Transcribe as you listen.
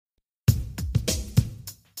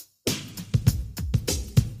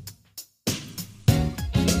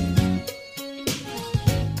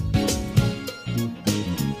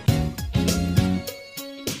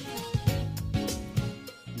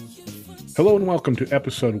Hello and welcome to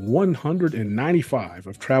episode 195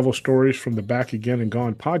 of Travel Stories from the Back Again and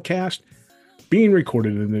Gone podcast, being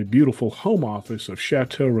recorded in the beautiful home office of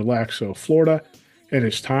Chateau Relaxo, Florida. And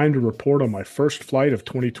it's time to report on my first flight of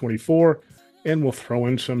 2024, and we'll throw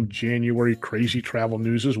in some January crazy travel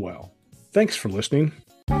news as well. Thanks for listening.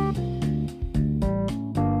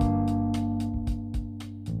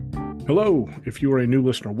 Hello, if you are a new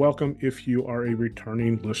listener, welcome. If you are a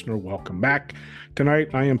returning listener, welcome back. Tonight,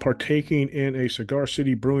 I am partaking in a Cigar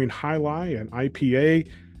City Brewing High Life, an IPA,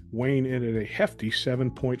 weighing in at a hefty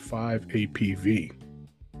 7.5 APV.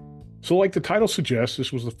 So like the title suggests,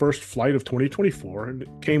 this was the first flight of 2024, and it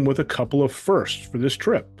came with a couple of firsts for this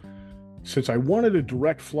trip. Since I wanted a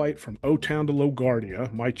direct flight from O-Town to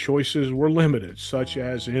LaGuardia, my choices were limited, such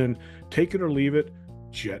as in take it or leave it,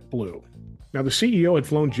 JetBlue. Now, the CEO had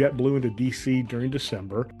flown JetBlue into DC during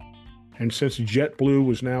December, and since JetBlue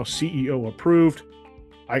was now CEO approved,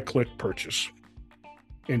 I clicked purchase.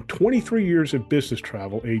 In 23 years of business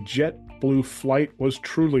travel, a JetBlue flight was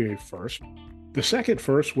truly a first. The second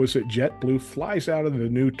first was that JetBlue flies out of the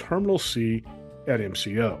new Terminal C at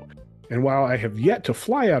MCO. And while I have yet to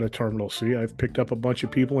fly out of Terminal C, I've picked up a bunch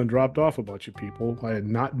of people and dropped off a bunch of people. I had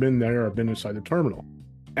not been there or been inside the terminal.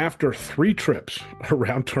 After 3 trips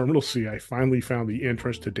around Terminal C, I finally found the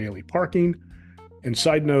entrance to daily parking. And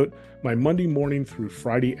side note, my Monday morning through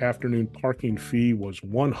Friday afternoon parking fee was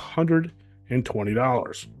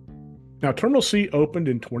 $120. Now, Terminal C opened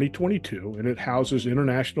in 2022, and it houses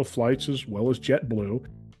international flights as well as JetBlue.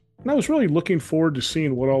 And I was really looking forward to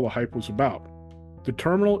seeing what all the hype was about. The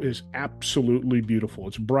terminal is absolutely beautiful.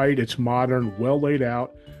 It's bright, it's modern, well laid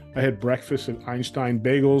out. I had breakfast at Einstein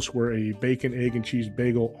Bagels, where a bacon, egg, and cheese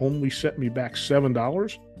bagel only set me back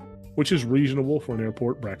 $7, which is reasonable for an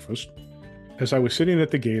airport breakfast. As I was sitting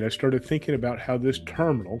at the gate, I started thinking about how this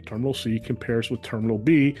terminal, Terminal C, compares with Terminal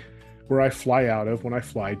B, where I fly out of when I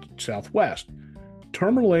fly Southwest.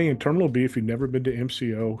 Terminal A and Terminal B, if you've never been to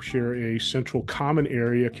MCO, share a central common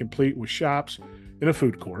area complete with shops and a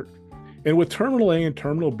food court. And with Terminal A and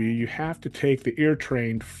Terminal B, you have to take the air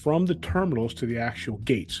train from the terminals to the actual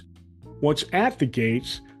gates. Once at the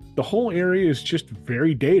gates, the whole area is just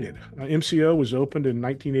very dated. MCO was opened in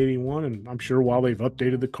 1981, and I'm sure while they've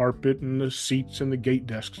updated the carpet and the seats and the gate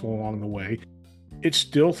desks along the way, it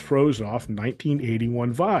still throws off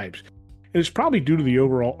 1981 vibes. And it's probably due to the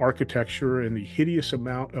overall architecture and the hideous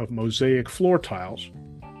amount of mosaic floor tiles.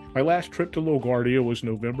 My last trip to LaGuardia was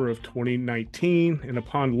November of 2019, and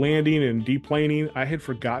upon landing and deplaning, I had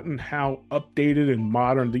forgotten how updated and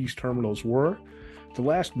modern these terminals were. The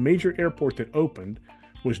last major airport that opened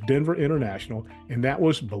was Denver International, and that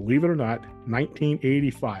was, believe it or not,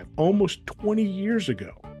 1985, almost 20 years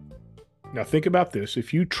ago. Now think about this.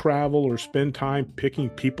 If you travel or spend time picking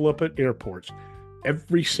people up at airports,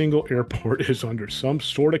 every single airport is under some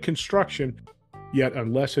sort of construction. Yet,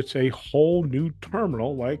 unless it's a whole new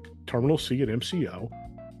terminal like Terminal C at MCO,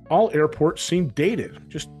 all airports seem dated.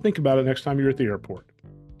 Just think about it next time you're at the airport.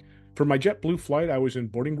 For my JetBlue flight, I was in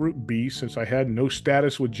boarding group B since I had no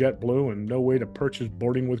status with JetBlue and no way to purchase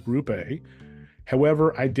boarding with group A.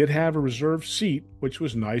 However, I did have a reserved seat, which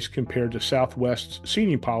was nice compared to Southwest's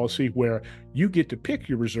seating policy where you get to pick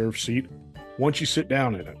your reserved seat once you sit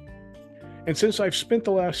down in it. And since I've spent the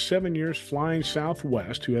last 7 years flying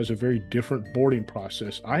Southwest, who has a very different boarding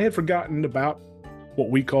process, I had forgotten about what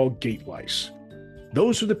we call gate lice.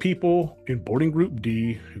 Those are the people in boarding group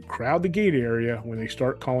D who crowd the gate area when they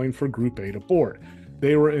start calling for group A to board.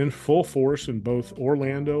 They were in full force in both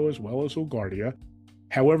Orlando as well as LaGuardia.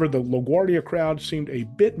 However, the LaGuardia crowd seemed a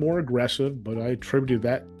bit more aggressive, but I attributed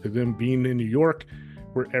that to them being in New York,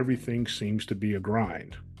 where everything seems to be a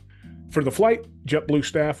grind. For the flight, JetBlue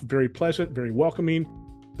staff, very pleasant, very welcoming.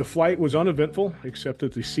 The flight was uneventful, except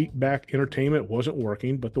that the seatback entertainment wasn't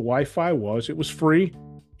working, but the Wi-Fi was. It was free,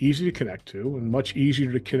 easy to connect to, and much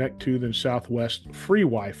easier to connect to than Southwest free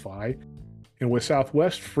Wi-Fi. And with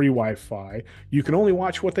Southwest free Wi-Fi, you can only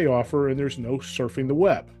watch what they offer, and there's no surfing the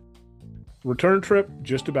web. Return trip,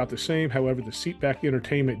 just about the same. However, the seatback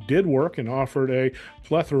entertainment did work and offered a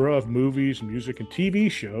plethora of movies, music, and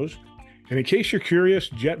TV shows. And in case you're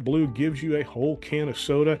curious, JetBlue gives you a whole can of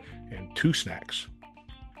soda and 2 snacks.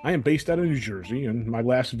 I am based out of New Jersey, and my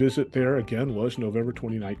last visit there again was November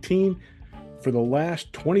 2019. For the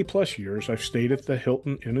last 20 plus years, I've stayed at the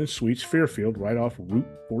Hampton Inn Suites Fairfield right off Route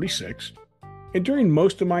 46. And during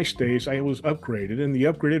most of my stays, I was upgraded, and the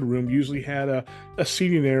upgraded room usually had a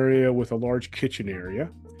seating area with a large kitchen area.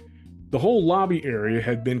 The whole lobby area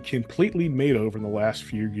had been completely made over in the last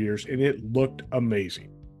few years, and it looked amazing.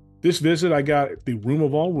 This visit, I got the room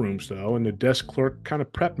of all rooms, though, and the desk clerk kind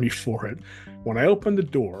of prepped me for it. When I opened the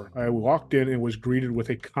door, I walked in and was greeted with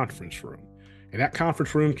a conference room. And that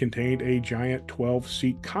conference room contained a giant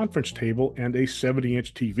 12-seat conference table and a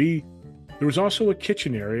 70-inch TV. There was also a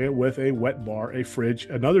kitchen area with a wet bar, a fridge,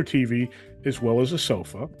 another TV, as well as a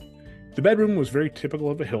sofa. The bedroom was very typical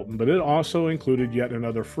of a Hilton, but it also included yet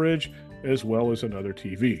another fridge, as well as another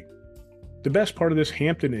TV. The best part of this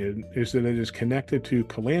Hampton Inn is that it is connected to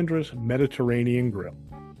Calandra's Mediterranean Grill,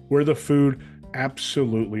 where the food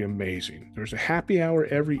absolutely amazing. There's a happy hour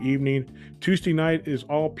every evening. Tuesday night is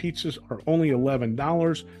all pizzas are only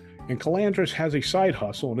 $11, and Calandra's has a side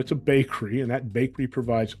hustle, and it's a bakery, and that bakery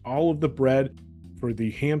provides all of the bread for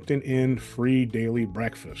the Hampton Inn free daily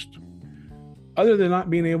breakfast. Other than not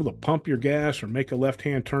being able to pump your gas or make a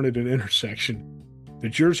left-hand turn at an intersection, the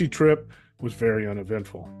Jersey trip was very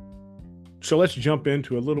uneventful. So let's jump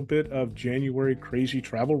into a little bit of January crazy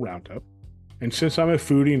travel roundup. And since I'm a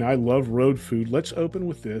foodie and I love road food, let's open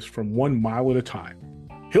with this from 1 mile at a time.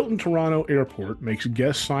 Hilton Toronto Airport makes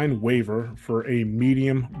guests sign waiver for a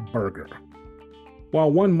medium burger.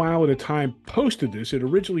 While 1 mile at a time posted this, it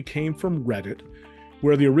originally came from Reddit,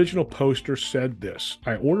 where the original poster said this: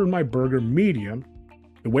 I ordered my burger medium.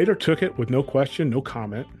 The waiter took it with no question, no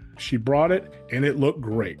comment. She brought it, and it looked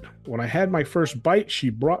great. When I had my first bite,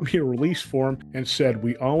 she brought me a release form and said,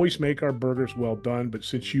 we always make our burgers well done, but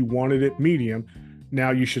since you wanted it medium,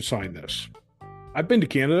 now you should sign this. I've been to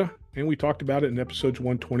Canada, and we talked about it in episodes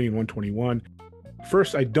 120 and 121.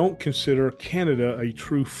 First, I don't consider Canada a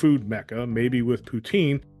true food mecca, maybe with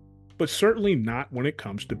poutine, but certainly not when it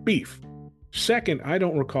comes to beef. Second, I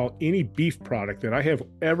don't recall any beef product that I have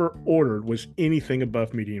ever ordered was anything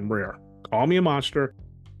above medium rare. Call me a monster,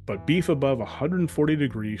 but beef above 140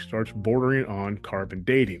 degrees starts bordering on carbon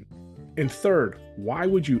dating. And third, why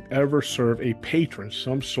would you ever serve a patron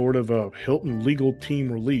some sort of a Hilton legal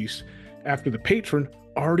team release after the patron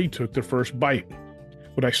already took the first bite?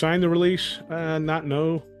 Would I sign the release? Not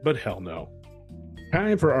no, but hell no.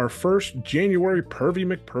 Time for our first January Pervy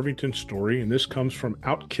McPervington story, and this comes from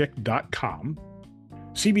Outkick.com.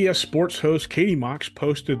 CBS Sports host Katie Mox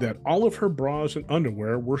posted that all of her bras and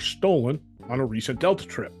underwear were stolen on a recent Delta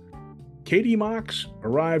trip. Katie Mox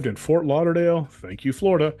arrived in Fort Lauderdale, thank you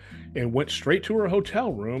Florida, and went straight to her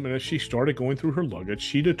hotel room, and as she started going through her luggage,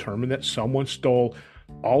 she determined that someone stole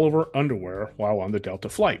all of her underwear while on the Delta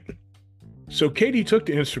flight. So Katie took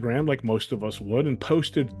to Instagram like most of us would and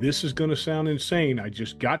posted, this is going to sound insane. I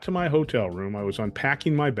just got to my hotel room, I was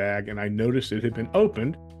unpacking my bag, and I noticed it had been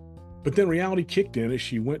opened, but then reality kicked in as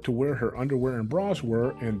she went to where her underwear and bras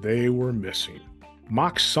were, and they were missing.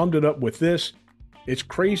 Mox summed it up with this: it's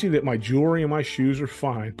crazy that my jewelry and my shoes are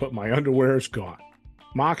fine, but my underwear is gone.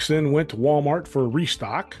 Mox then went to Walmart for a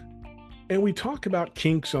restock, and we talk about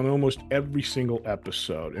kinks on almost every single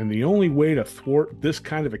episode, and the only way to thwart this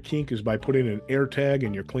kind of a kink is by putting an air tag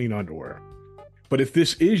in your clean underwear. But if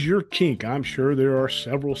this is your kink, I'm sure there are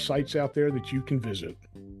several sites out there that you can visit.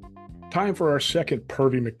 Time for our second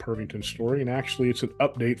Pervy McPervington story, and actually it's an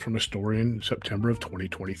update from a story in September of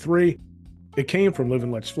 2023. It came from Live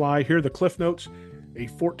and Let's Fly. Here are the cliff notes. A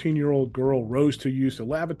 14-year-old girl rose to use the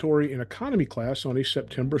lavatory in economy class on a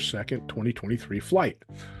September 2nd, 2023 flight.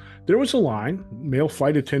 There was a line. Male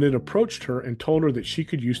flight attendant approached her and told her that she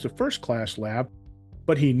could use the first class lab,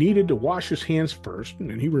 but he needed to wash his hands first,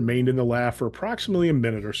 and he remained in the lab for approximately a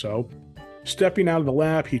minute or so. Stepping out of the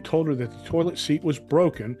lab, he told her that the toilet seat was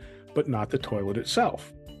broken, but not the toilet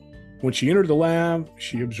itself. When she entered the lab,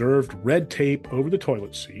 she observed red tape over the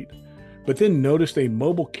toilet seat, but then noticed a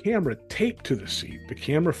mobile camera taped to the seat. The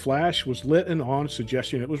camera flash was lit and on,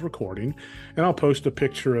 suggesting it was recording, and I'll post a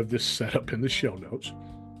picture of this setup in the show notes.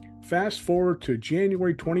 Fast forward to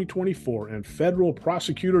January 2024, and federal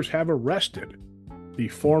prosecutors have arrested the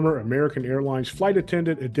former American Airlines flight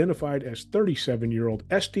attendant identified as 37-year-old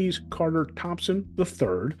Estes Carter Thompson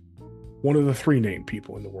III, one of the 3 named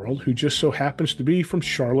people in the world, who just so happens to be from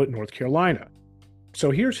Charlotte, North Carolina.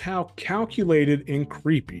 So here's how calculated and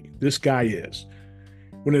creepy this guy is.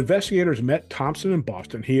 When investigators met Thompson in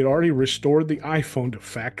Boston, he had already restored the iPhone to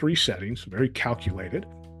factory settings, very calculated.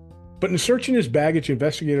 But in searching his baggage,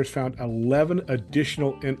 investigators found 11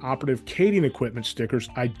 additional inoperative Kading equipment stickers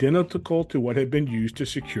identical to what had been used to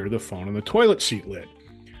secure the phone on the toilet seat lid.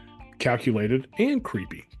 Calculated and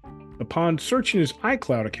creepy. Upon searching his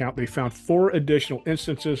iCloud account, they found 4 additional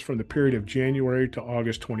instances from the period of January to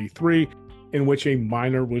August 23 in which a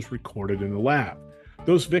minor was recorded in the lab.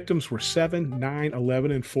 Those victims were 7, 9,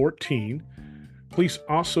 11, and 14. Police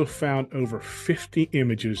also found over 50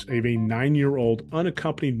 images of a 9-year-old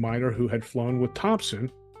unaccompanied minor who had flown with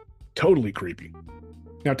Thompson. Totally creepy.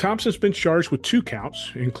 Now, Thompson's been charged with 2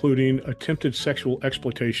 counts, including attempted sexual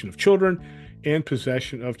exploitation of children and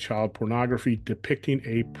possession of child pornography depicting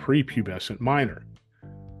a prepubescent minor.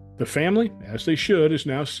 The family, as they should, is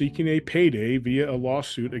now seeking a payday via a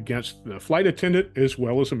lawsuit against the flight attendant as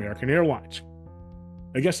well as American Airlines.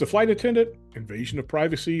 Against the flight attendant, invasion of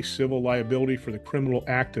privacy, civil liability for the criminal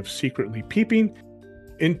act of secretly peeping,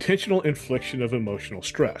 intentional infliction of emotional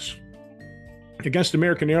stress. Against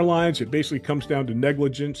American Airlines, it basically comes down to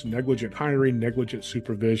negligence, negligent hiring, negligent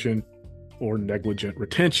supervision, or negligent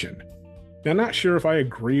retention. Now, I'm not sure if I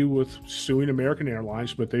agree with suing American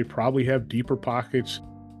Airlines, but they probably have deeper pockets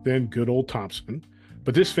than good old Thompson.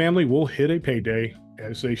 But this family will hit a payday,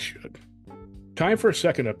 as they should. Time for a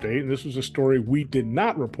second update, and this was a story we did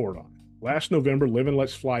not report on. Last November, Live and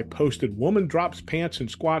Let's Fly posted, "Woman drops pants and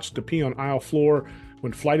squats to pee on aisle floor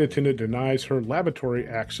when flight attendant denies her lavatory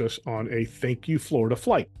access on a Thank You Florida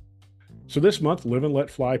flight." So this month, Live and Let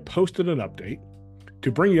Fly posted an update.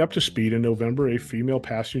 To bring you up to speed, in November, a female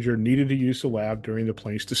passenger needed to use the lab during the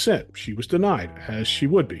plane's descent. She was denied, as she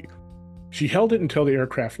would be. She held it until the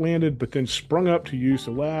aircraft landed, but then sprung up to use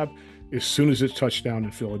the lab as soon as it touched down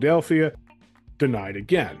in Philadelphia, denied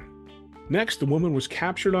again. Next, the woman was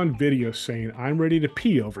captured on video saying, "I'm ready to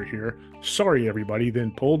pee over here. Sorry, everybody,"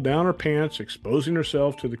 then pulled down her pants, exposing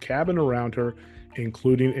herself to the cabin around her,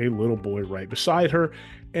 including a little boy right beside her,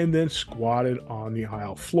 and then squatted on the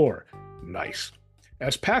aisle floor. Nice.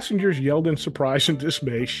 As passengers yelled in surprise and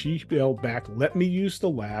dismay, she yelled back, "Let me use the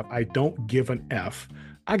lab. I don't give an F.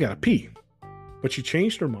 I gotta pee." But she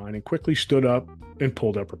changed her mind and quickly stood up and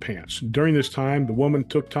pulled up her pants. During this time, the woman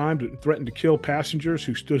took time to threaten to kill passengers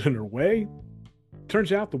who stood in her way.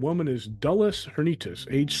 Turns out the woman is Dulles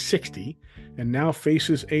Hernitas, age 60, and now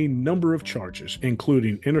faces a number of charges,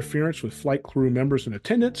 including interference with flight crew members and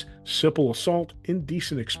attendants, simple assault,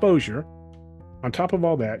 indecent exposure. On top of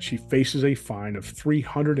all that, she faces a fine of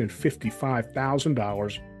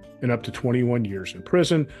 $355,000 and up to 21 years in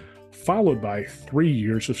prison, followed by 3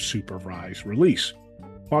 years of supervised release.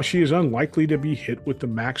 While she is unlikely to be hit with the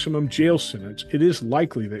maximum jail sentence, it is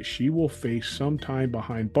likely that she will face some time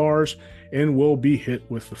behind bars and will be hit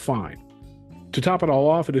with the fine. To top it all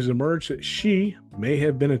off, it has emerged that she may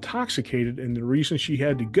have been intoxicated, and the reason she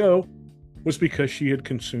had to go was because she had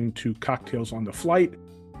consumed 2 cocktails on the flight.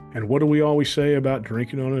 And what do we always say about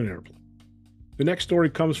drinking on an airplane? The next story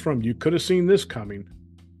comes from, you could have seen this coming.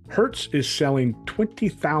 Hertz is selling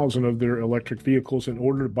 20,000 of their electric vehicles in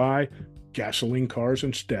order to buy gasoline cars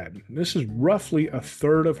instead. This is roughly a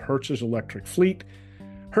third of Hertz's electric fleet.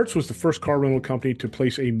 Hertz was the first car rental company to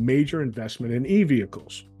place a major investment in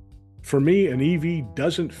e-vehicles. For me, an EV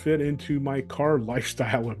doesn't fit into my car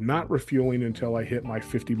lifestyle of not refueling until I hit my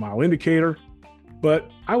 50-mile indicator, but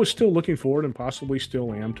I was still looking forward, and possibly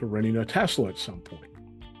still am, to renting a Tesla at some point.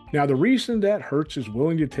 Now, the reason that Hertz is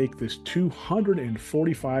willing to take this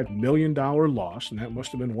 $245 million loss, and that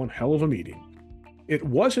must have been one hell of a meeting, it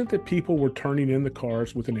wasn't that people were turning in the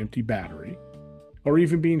cars with an empty battery, or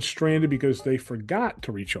even being stranded because they forgot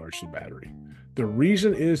to recharge the battery. The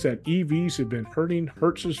reason is that EVs have been hurting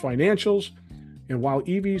Hertz's financials, and while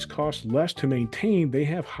EVs cost less to maintain, they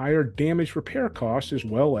have higher damage repair costs as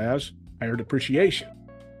well as higher depreciation.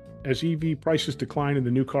 As EV prices decline in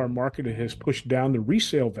the new car market, it has pushed down the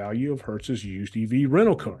resale value of Hertz's used EV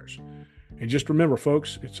rental cars. And just remember,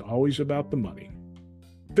 folks, it's always about the money.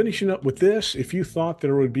 Finishing up with this, if you thought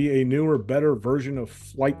there would be a newer, better version of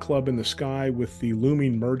Flight Club in the sky with the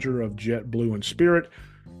looming merger of JetBlue and Spirit,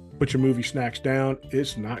 put your movie snacks down.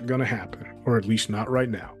 It's not going to happen, or at least not right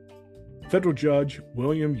now. Federal Judge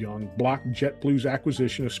William Young blocked JetBlue's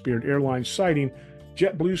acquisition of Spirit Airlines, citing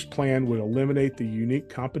JetBlue's plan would eliminate the unique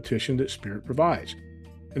competition that Spirit provides,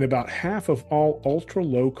 and about half of all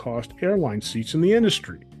ultra-low-cost airline seats in the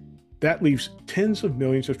industry. That leaves tens of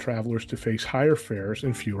millions of travelers to face higher fares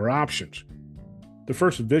and fewer options. The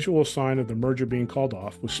first visual sign of the merger being called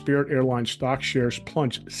off was Spirit Airlines stock shares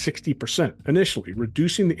plunged 60% initially,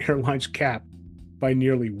 reducing the airline's cap by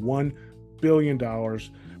nearly $1 billion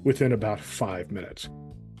within about 5 minutes.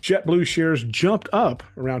 JetBlue shares jumped up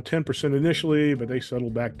around 10% initially, but they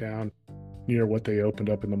settled back down near what they opened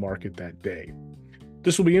up in the market that day.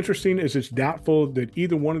 This will be interesting, as it's doubtful that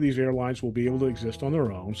either one of these airlines will be able to exist on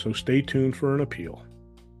their own, so stay tuned for an appeal.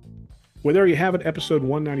 Well, there you have it, episode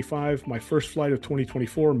 195, my first flight of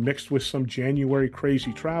 2024, mixed with some January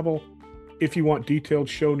crazy travel. If you want detailed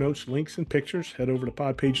show notes, links, and pictures, head over to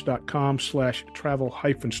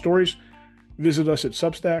podpage.com/travel-stories. Visit us at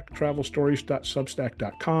Substack,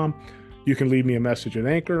 travelstories.substack.com. You can leave me a message at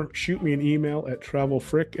Anchor. Shoot me an email at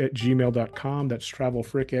travelfrick@gmail.com. That's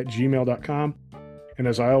travelfrick@gmail.com. And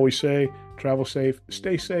as I always say, travel safe,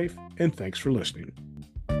 stay safe, and thanks for listening.